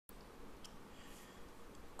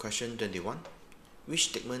Question 21. Which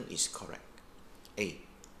statement is correct? A.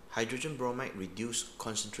 Hydrogen bromide reduce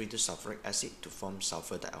concentrated sulfuric acid to form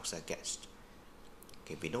sulfur dioxide gas.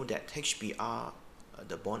 Okay, we know that HBr,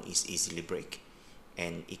 the bond is easily break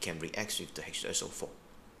and it can react with the H2SO4.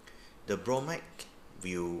 The bromide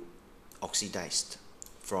will oxidize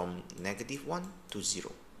from -1 to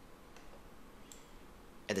 0.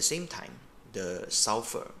 At the same time, the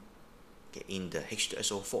sulfur in the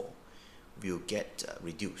H2SO4 will get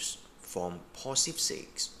reduced from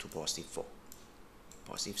 +6 to +4.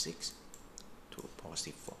 +6 to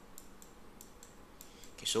 +4.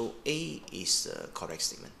 Okay, so A is the correct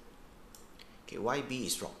statement. Okay, why B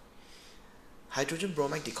is wrong? Hydrogen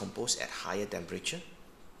bromide decompose at higher temperature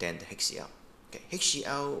than the HCl. Okay,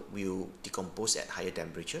 HCl will decompose at higher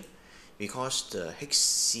temperature because the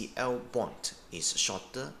HCl bond is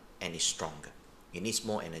shorter and is stronger. It needs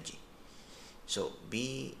more energy. So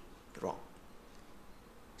B wrong.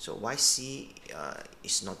 So why C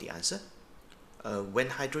is not the answer? When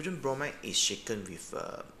hydrogen bromide is shaken with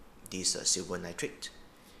this silver nitrate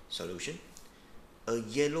solution, a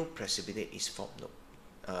yellow precipitate is formed. No,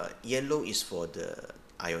 yellow is for the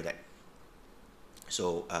iodide.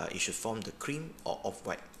 So it should form the cream or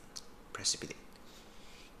off-white precipitate.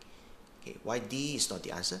 Okay, why D is not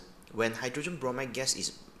the answer? When hydrogen bromide gas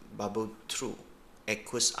is bubbled through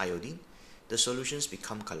aqueous iodine, the solutions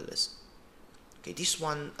become colorless. Okay, this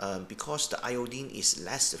one because the iodine is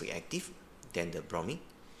less reactive than the bromine,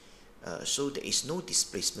 so there is no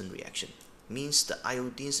displacement reaction. Means the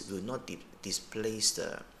iodines will not displace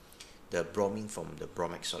the bromine from the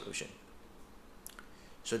bromide solution.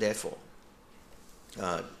 So therefore,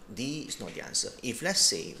 D is not the answer. If let's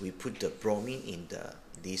say we put the bromine in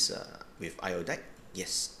this with iodide,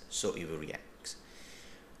 yes, so it will react.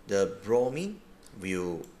 The bromine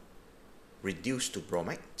will reduce to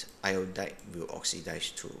bromide, iodide will oxidize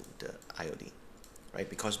to the iodine, right?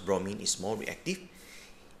 Because bromine is more reactive,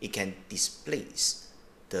 it can displace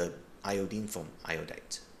the iodine from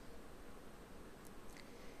iodide.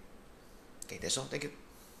 Okay, that's all. Thank you.